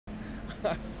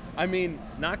I mean,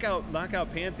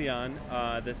 knockout Pantheon,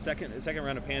 the second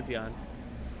round of Pantheon.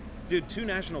 Dude, 2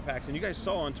 national packs, and you guys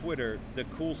saw on Twitter the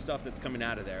cool stuff that's coming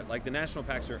out of there. Like, the national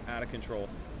packs are out of control,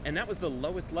 and that was the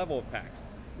lowest level of packs.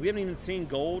 We haven't even seen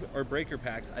gold or breaker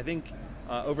packs. I think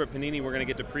over at Panini we're going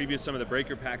to get to preview some of the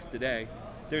breaker packs today.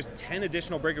 There's 10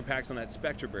 additional breaker packs on that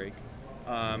Spectra break,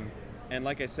 and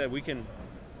like I said, we can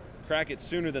crack it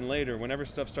sooner than later whenever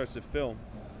stuff starts to fill.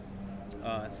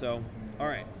 So, all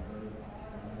right,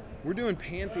 we're doing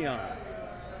Pantheon.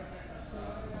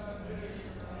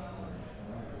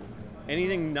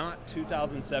 Anything not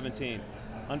 2017.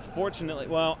 Unfortunately,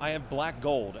 well, I have black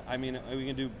gold. I mean,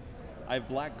 I have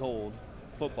black gold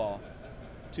football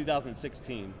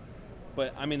 2016.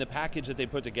 But I mean, the package that they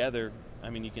put together, I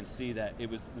mean, you can see that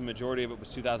the majority of it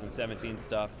was 2017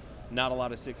 stuff. Not a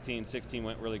lot of 16. 16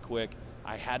 went really quick.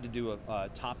 I had to do a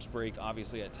Topps break,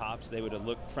 obviously at Topps. They would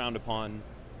have frowned upon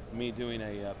me doing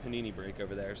a Panini break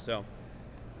over there. So,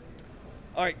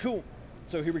 all right, cool.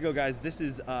 So here we go, guys. This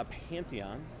is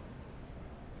Pantheon.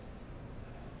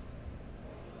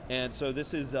 And so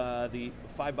this is the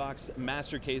 5-box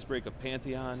master case break of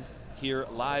Pantheon here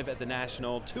live at the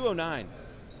National, 2:09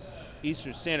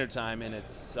 Eastern Standard Time, and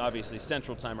it's obviously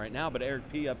Central Time right now, but Eric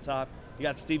P. up top. You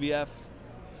got Stevie F,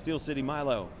 Steel City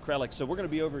Milo, Krellick. So we're going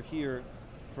to be over here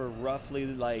for roughly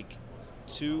like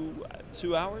two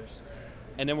hours,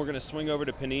 and then we're going to swing over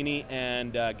to Panini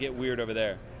and get weird over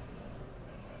there.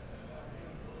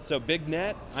 So Big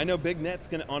Net, I know Big Net's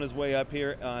on his way up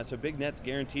here, so Big Net's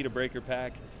guaranteed a breaker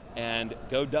pack. And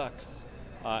Go Ducks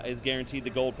is guaranteed the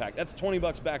gold pack. That's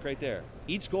 $20 back right there.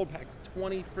 Each gold pack's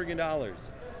 $20 friggin'.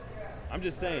 I'm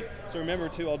just saying. So remember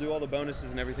too, I'll do all the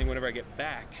bonuses and everything whenever I get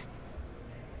back.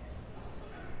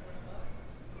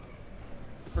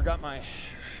 Forgot my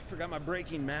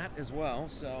breaking mat as well,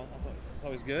 so it's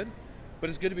always good. But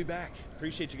it's good to be back.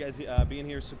 Appreciate you guys being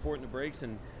here, supporting the breaks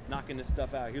and knocking this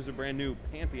stuff out. Here's a brand new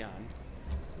Pantheon.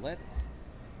 Let's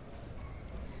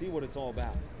see what it's all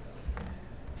about.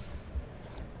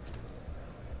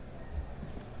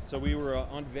 So we were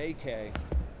on vacay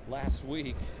last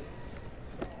week.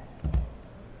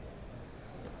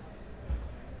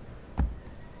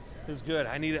 It was good.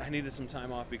 I needed some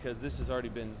time off because this has already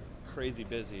been crazy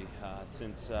busy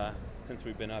since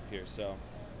we've been up here. So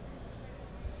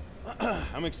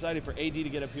I'm excited for AD to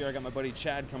get up here. I got my buddy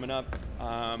Chad coming up.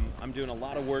 I'm doing a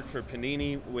lot of work for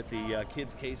Panini with the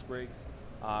kids case breaks,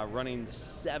 running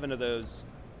 7 of those.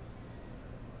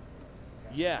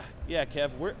 Yeah,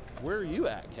 Kev. Where are you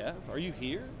at, Kev? Are you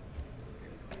here?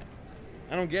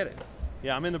 I don't get it.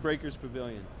 Yeah, I'm in the Breakers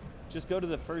Pavilion. Just go to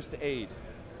the first aid.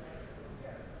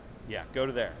 Yeah, go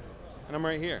to there. And I'm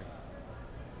right here.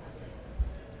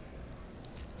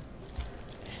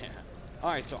 Yeah. All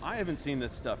right, so I haven't seen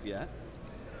this stuff yet.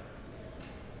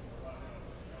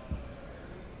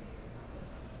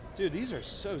 Dude, these are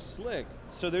so slick.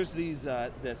 So there's these,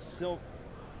 the silk.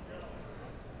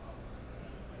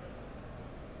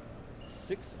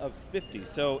 6 of 50.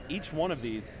 So each one of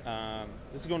these,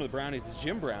 this is going to the Brownies, is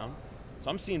Jim Brown. So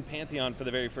I'm seeing Pantheon for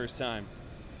the very first time.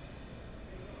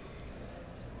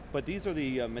 But these are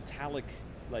the metallic,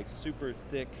 like super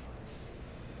thick.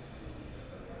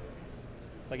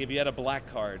 It's like if you had a black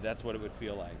card, that's what it would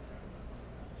feel like.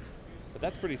 But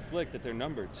that's pretty slick that they're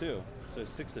numbered too. So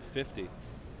 6 of 50.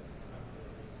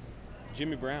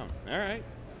 Jimmy Brown. All right.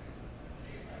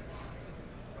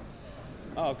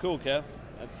 Oh, cool, Kev.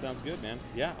 That sounds good, man.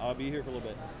 Yeah, I'll be here for a little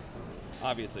bit.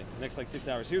 Obviously, next like 6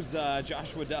 hours. Here's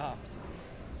Joshua Dobbs.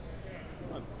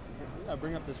 I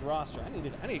bring up this roster. I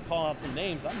need to call out some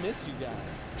names. I missed you guys.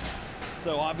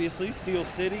 So obviously, Steel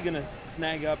City gonna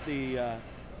snag up the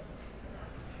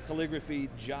calligraphy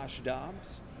Josh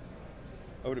Dobbs.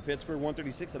 Over to Pittsburgh,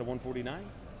 136 out of 149.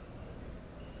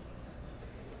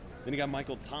 Then you got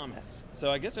Michael Thomas. So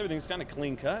I guess everything's kind of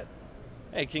clean cut.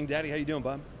 Hey, King Daddy, how you doing,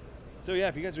 bud? So yeah,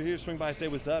 if you guys are here, swing by, say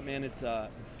what's up, man. It's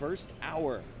first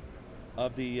hour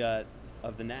of the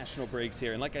national breaks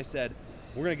here, and like I said,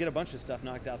 we're gonna get a bunch of stuff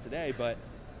knocked out today. But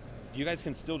you guys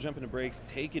can still jump into breaks.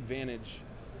 Take advantage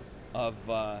of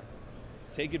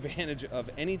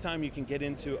any time you can get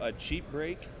into a cheap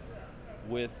break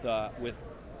with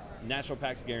national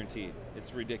packs guaranteed.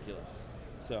 It's ridiculous.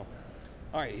 So,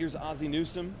 all right, here's Ozzie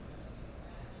Newsome.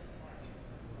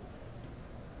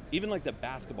 Even like the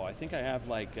basketball, I think I have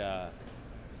like, I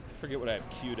forget what I have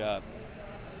queued up,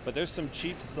 but there's some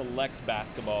cheap select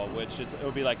basketball, which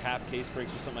it'll be like half case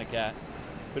breaks or something like that.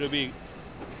 But it'll be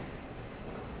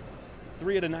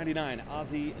 3 out of 99,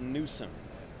 Ozzie Newsome.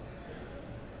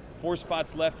 4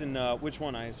 spots left in which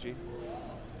one, ISG?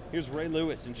 Here's Ray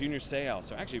Lewis and Junior Seau.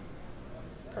 So actually,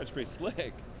 the card's pretty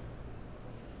slick.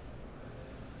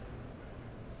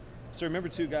 So remember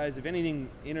too, guys, if anything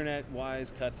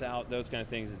internet-wise cuts out, those kind of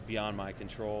things, is beyond my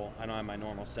control. I don't have my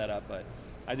normal setup, but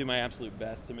I do my absolute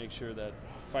best to make sure that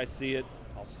if I see it,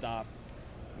 I'll stop.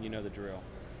 You know the drill.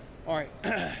 All right,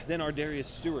 then our Darius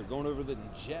Stewart going over the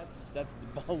Jets. That's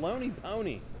the baloney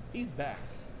pony. He's back.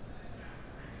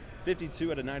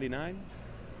 52 out of 99.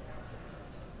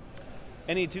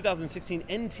 Any 2016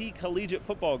 NT Collegiate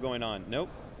Football going on? Nope.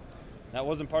 That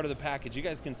wasn't part of the package. You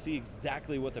guys can see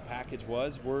exactly what the package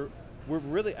was. We're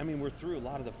really, I mean, we're through a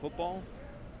lot of the football.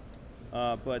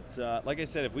 But like I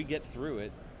said, if we get through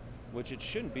it, which it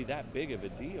shouldn't be that big of a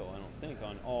deal, I don't think,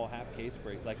 on all half case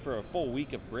break, like for a full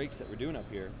week of breaks that we're doing up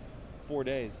here, 4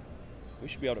 days, we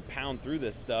should be able to pound through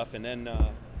this stuff. And then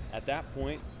at that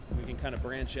point, we can kind of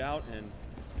branch out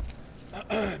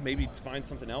and maybe find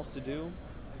something else to do.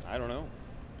 I don't know.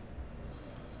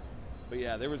 But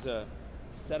yeah, there was a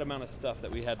set amount of stuff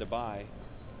that we had to buy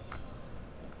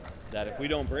that if we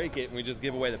don't break it and we just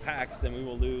give away the packs, then we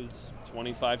will lose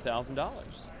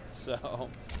 $25,000. So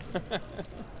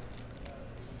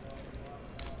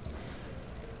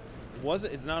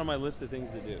it's not on my list of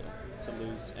things to do to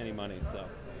lose any money. So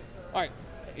all right,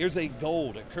 here's a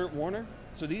gold at Kurt Warner.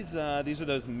 So these are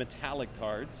those metallic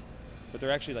cards, but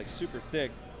they're actually like super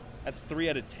thick. That's 3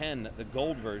 out of 10, the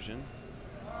gold version.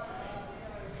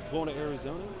 Going to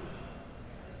Arizona.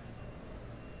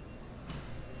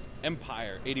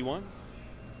 Empire, 81.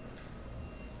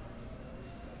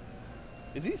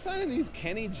 Is he signing these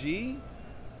Kenny G?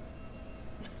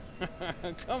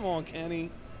 Come on,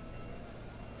 Kenny.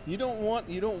 You don't want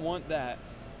that.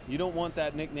 You don't want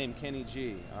that nickname Kenny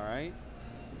G, all right?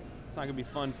 It's not gonna be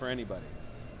fun for anybody.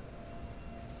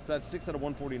 So that's 6 out of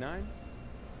 149.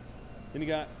 Then you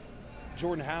got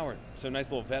Jordan Howard. So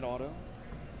nice little vet auto.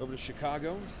 Over to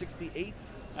Chicago, 68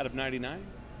 out of 99.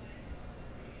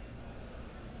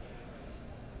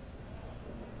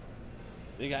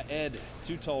 Then you got Ed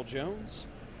Too Tall Jones.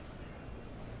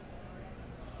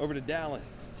 Over to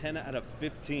Dallas, 10 out of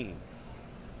 15.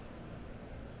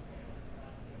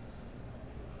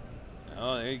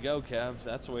 Oh, there you go, Kev.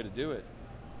 That's the way to do it.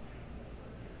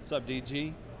 What's up,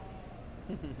 DG?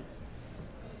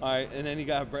 All right, and then you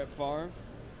got Brett Favre,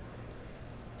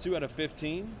 2 out of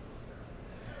 15.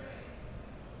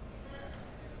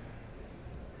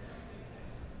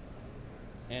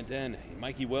 And then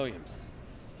Mikey Williams.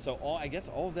 So I guess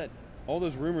all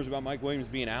those rumors about Mike Williams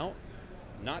being out,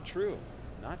 not true.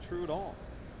 Not true at all.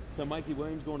 So Mikey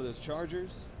Williams going to those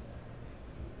Chargers.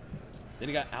 Then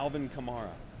you got Alvin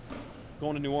Kamara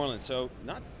going to New Orleans. So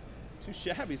not too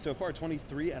shabby so far,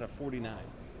 23 out of 49.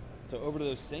 So over to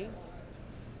those Saints.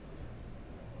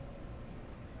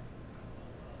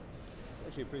 It's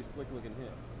actually a pretty slick looking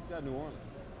hit. He's got New Orleans.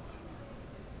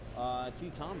 T.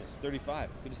 Thomas, 35.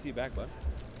 Good to see you back, bud.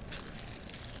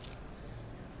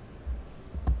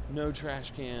 No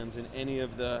trash cans in any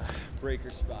of the breaker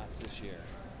spots this year.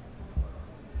 No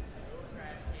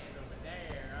trash cans over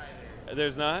there either.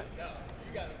 There's not? No,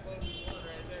 you got the closest one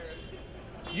right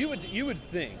there. You would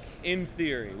think, in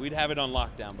theory, we'd have it on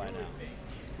lockdown by now.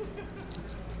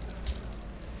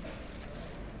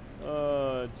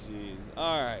 Oh, jeez.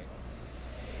 All right.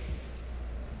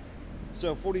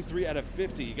 So 43 out of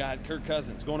 50, you got Kirk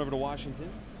Cousins going over to Washington.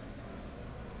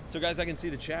 So guys, I can see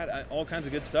the chat, all kinds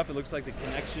of good stuff. It looks like the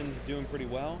connection's doing pretty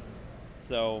well.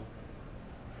 So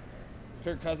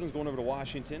Kirk Cousins going over to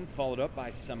Washington, followed up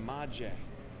by Samaje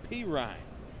P. Ryan.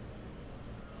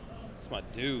 That's my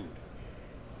dude.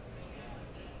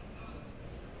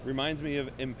 Reminds me of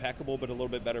Impeccable, but a little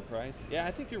bit better price. Yeah,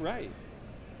 I think you're right.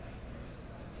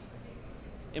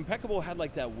 Impeccable had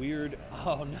like that weird,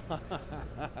 oh no.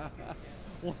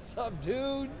 What's up,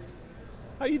 dudes?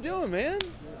 How you doing, man?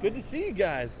 Good to see you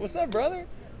guys. What's up, brother?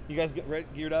 You guys get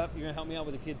geared up? You're gonna help me out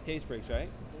with the kids' case breaks, right?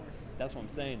 That's what I'm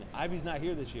saying. Ivy's not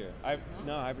here this year.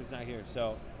 No, Ivy's not here.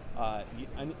 So, I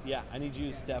need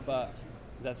you to step up.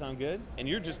 Does that sound good? And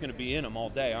you're just gonna be in them all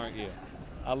day, aren't you?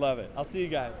 I love it. I'll see you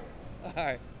guys. All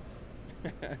right.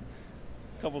 A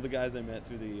couple of the guys I met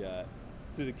through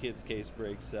the kids' case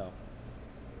breaks. So,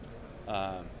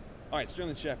 all right,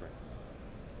 Sterling Shepard.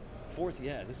 Fourth,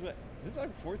 yeah. Is this our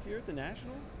 4th year at the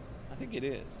National? I think it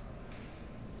is.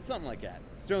 Something like that.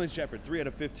 Sterling Shepard, 3 out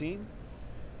of 15.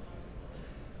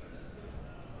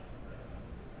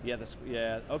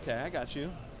 Yeah, okay, I got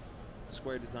you.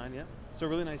 Square design, yeah. So a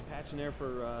really nice patch in there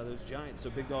for those Giants. So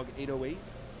Big Dog 808,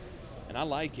 and I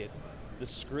like it. The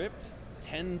script,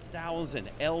 10,000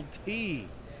 LT.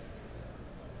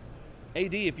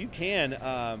 AD, if you can,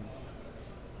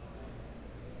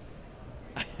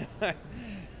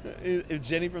 if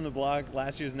Jenny from the blog,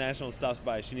 last year's National, stops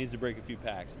by, she needs to break a few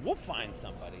packs. We'll find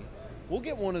somebody. We'll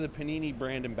get one of the Panini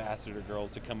brand ambassador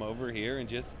girls to come over here and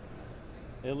just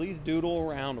at least doodle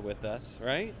around with us,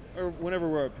 right? Or whenever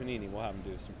we're at Panini, we'll have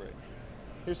them do some breaks.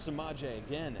 Here's Samaje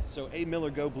again. So A. Miller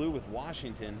go blue with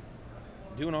Washington.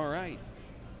 Doing all right.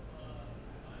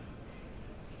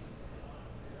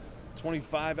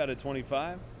 25 out of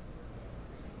 25.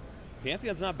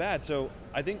 Pantheon's not bad. So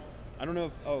I don't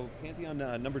know if, Pantheon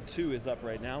number 2 is up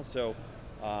right now. So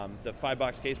the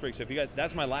 5-box case break. So if you got,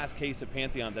 that's my last case of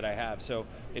Pantheon that I have. So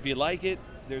if you like it,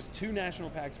 there's 2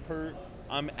 national packs per.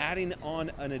 I'm adding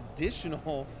on an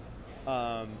additional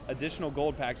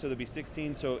gold pack, so there'll be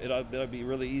 16. So it'll be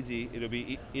really easy. It'll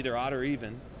be either odd or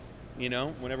even, you know,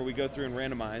 whenever we go through and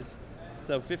randomize.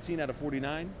 So 15 out of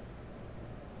 49.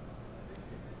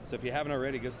 So if you haven't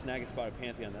already, go snag a spot at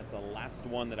Pantheon. That's the last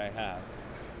one that I have,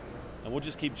 and we'll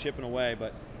just keep chipping away.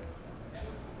 But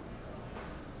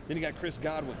then you got Chris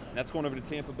Godwin. That's going over to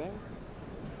Tampa Bay.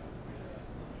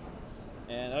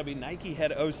 And that'll be Nike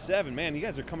Head 07. Man, you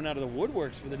guys are coming out of the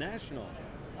woodworks for the National.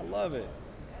 I love it.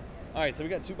 All right, so we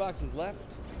got 2 boxes left.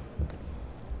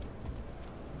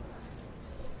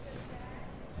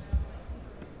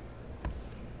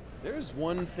 There's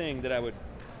one thing that I would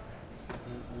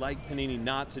like Panini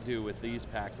not to do with these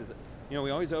packs is, you know,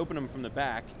 we always open them from the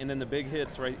back, and then the big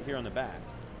hit's right here on the back.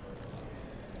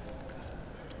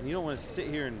 And you don't want to sit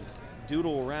here and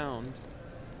doodle around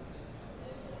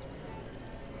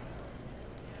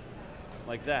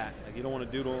like that. Like, you don't want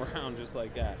to doodle around just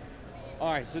like that.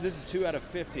 All right, so this is 2 out of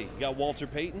 50. You got Walter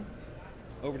Payton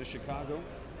over to Chicago.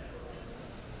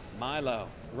 Milo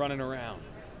running around.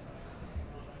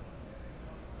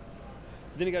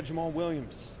 Then you got Jamal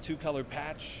Williams, 2-color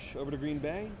patch over to Green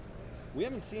Bay. We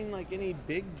haven't seen like any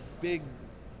big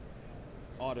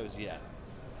autos yet.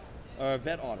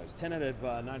 Vet autos, 10 out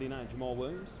of 99. Jamal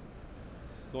Williams.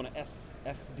 Going to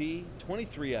SFD,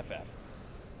 23FF.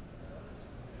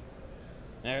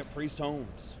 There, Priest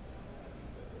Holmes.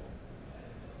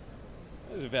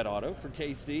 There's a vet auto for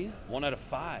KC. 1 out of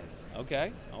 5.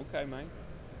 Okay, man.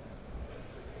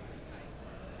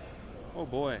 Oh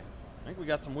boy, I think we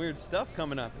got some weird stuff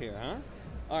coming up here, huh?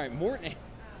 All right, Morty.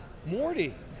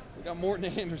 We got Morton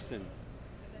Anderson.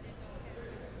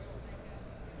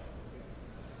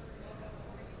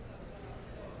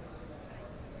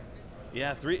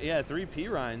 Yeah, 3 P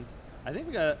Rhines. I think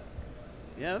we got.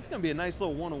 Yeah, that's gonna be a nice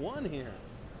little 101 here.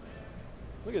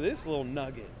 Look at this little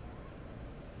nugget.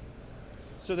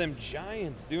 So them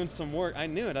Giants doing some work. I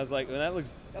knew it. I was like, well, that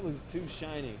looks too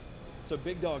shiny. So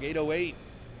Big Dog 808.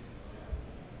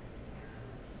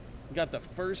 We got the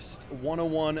first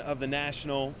 101 of the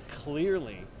National.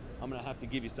 Clearly, I'm gonna have to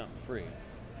give you something free.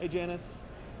 Hey, Janice.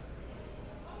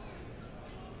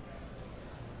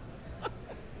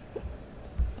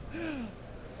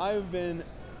 I've been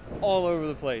all over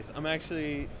the place. I'm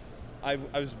actually, I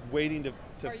was waiting to.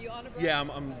 Are you on a break? Yeah,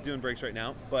 I'm doing breaks right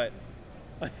now, but.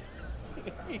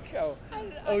 Nico.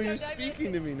 You're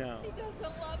speaking to me now. He doesn't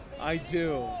love me I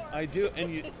do.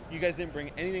 And you guys didn't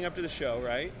bring anything up to the show,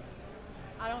 right?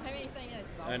 I don't have anything.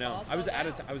 I know. I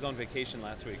was on vacation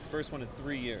last week. First one in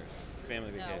 3 years.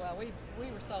 Family vacation. No, well,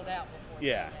 we were sold out before.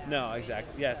 Yeah. No,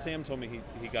 exactly. Yeah, Sam told me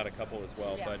he got a couple as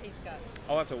well. Yeah, but he's got.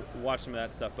 I'll have to watch some of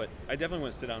that stuff. But I definitely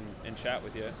want to sit down and chat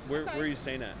with you. Where are you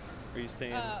staying at? Are you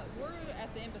staying? We're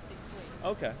at the Embassy Suite.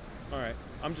 Okay. All right.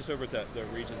 I'm just over at the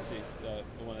Regency, the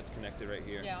one that's connected right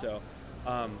here. Yeah. So,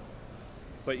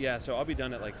 but yeah, so I'll be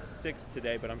done at like 6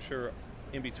 today, but I'm sure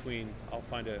in between I'll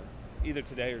find either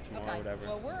today or tomorrow or whatever.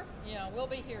 Well, we'll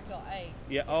be here till 8.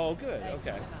 Yeah. Oh, good. 8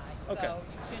 Okay. Tonight. Okay. So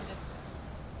you can just.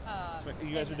 So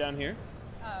you guys are down here?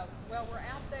 Well, we're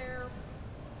out there,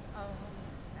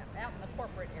 out in the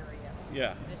corporate area.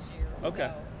 Yeah. This year.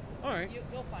 Okay. So all right.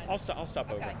 You'll find. I'll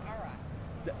stop over. Okay. All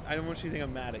right. I don't want you to think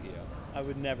I'm mad at you. I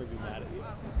would never be mad at you.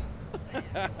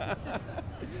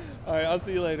 All right, I'll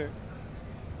see you later.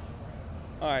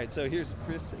 All right, so here's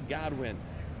Chris Godwin.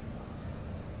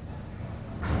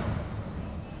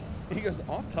 He goes,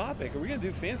 off topic. Are we going to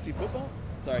do fantasy football?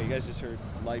 Sorry, you guys just heard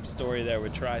life story there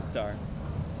with TriStar.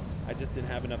 I just didn't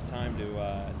have enough time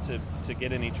to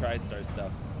get any TriStar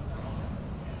stuff.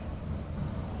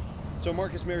 So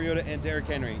Marcus Mariota and Derrick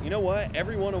Henry. You know what?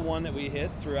 Every 101 that we hit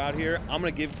throughout here, I'm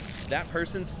going to give that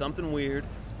person something weird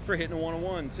for hitting a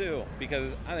 101 too,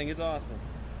 because I think it's awesome.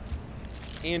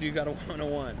 And you got a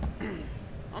 101.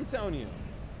 I'm telling you,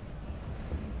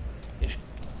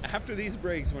 after these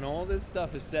breaks, when all this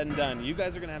stuff is said and done, you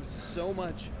guys are going to have so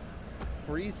much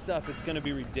free stuff, it's going to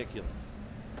be ridiculous.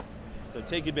 So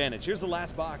take advantage. Here's the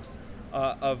last box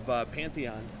of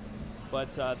Pantheon.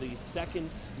 But the second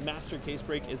master case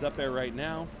break is up there right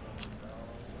now.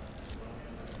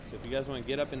 So if you guys want to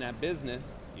get up in that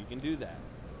business, You can do that.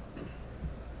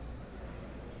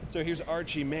 So here's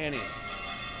Archie Manning.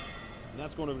 And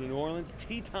that's going over to New Orleans.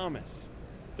 T. Thomas,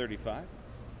 35.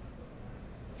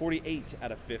 48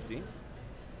 out of 50.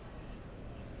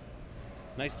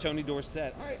 Nice Tony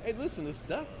Dorsett. All right, hey, listen, this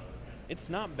stuff, it's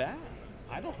not bad.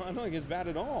 I don't think it's bad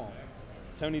at all.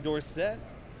 Tony Dorsett,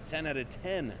 10 out of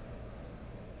 10.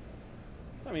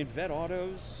 I mean, vet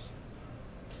autos,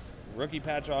 rookie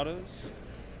patch autos.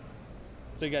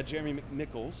 So you got Jeremy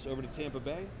McNichols over to Tampa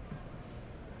Bay.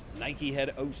 Nike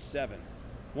Head 07.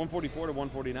 144 to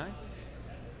 149.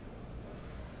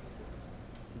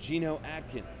 Geno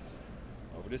Atkins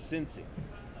over to Cincy.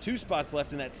 2 spots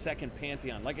left in that second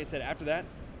Pantheon. Like I said, after that,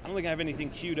 I don't think I have anything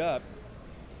queued up,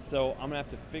 so I'm going to have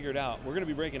to figure it out. We're going to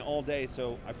be breaking all day,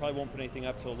 so I probably won't put anything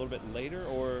up till a little bit later,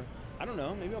 or I don't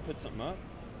know, maybe I'll put something up.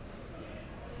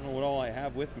 I don't know what all I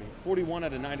have with me. 41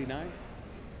 out of 99.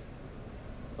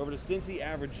 Over to Cincy,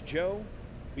 Average Joe.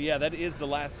 But yeah, that is the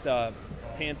last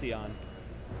Pantheon.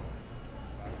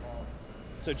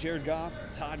 So Jared Goff,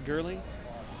 Todd Gurley.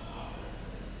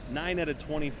 9 out of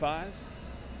 25.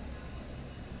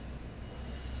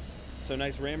 So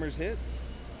nice Rammers hit.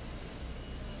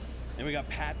 And we got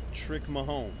Patrick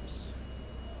Mahomes.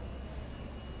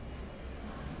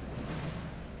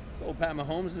 So old Pat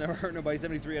Mahomes never hurt nobody.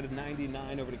 73 out of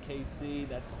 99 over to KC.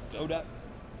 That's Go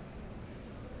Ducks.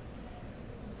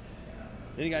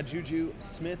 Then you got Juju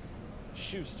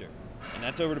Smith-Schuster. And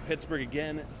that's over to Pittsburgh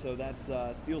again. So that's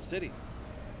Steel City.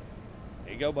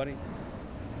 There you go, buddy.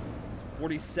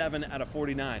 47 out of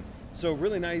 49. So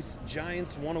really nice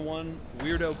Giants 101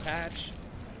 weirdo patch.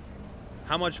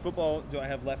 How much football do I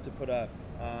have left to put up?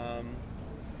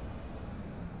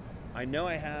 I know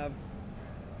I have,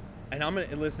 and I'm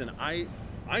gonna listen. I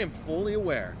am fully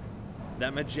aware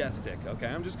that Majestic. Okay,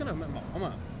 I'm gonna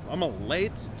lay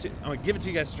it. I'm gonna give it to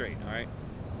you guys straight. All right,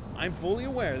 I'm fully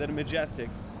aware that a Majestic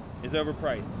is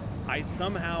overpriced. I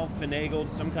somehow finagled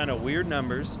some kind of weird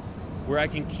numbers where I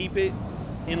can keep it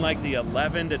in like the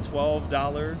 $11 to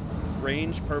 $12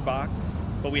 range per box,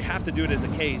 but we have to do it as a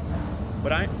case.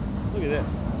 But look at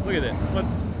this. Look at this.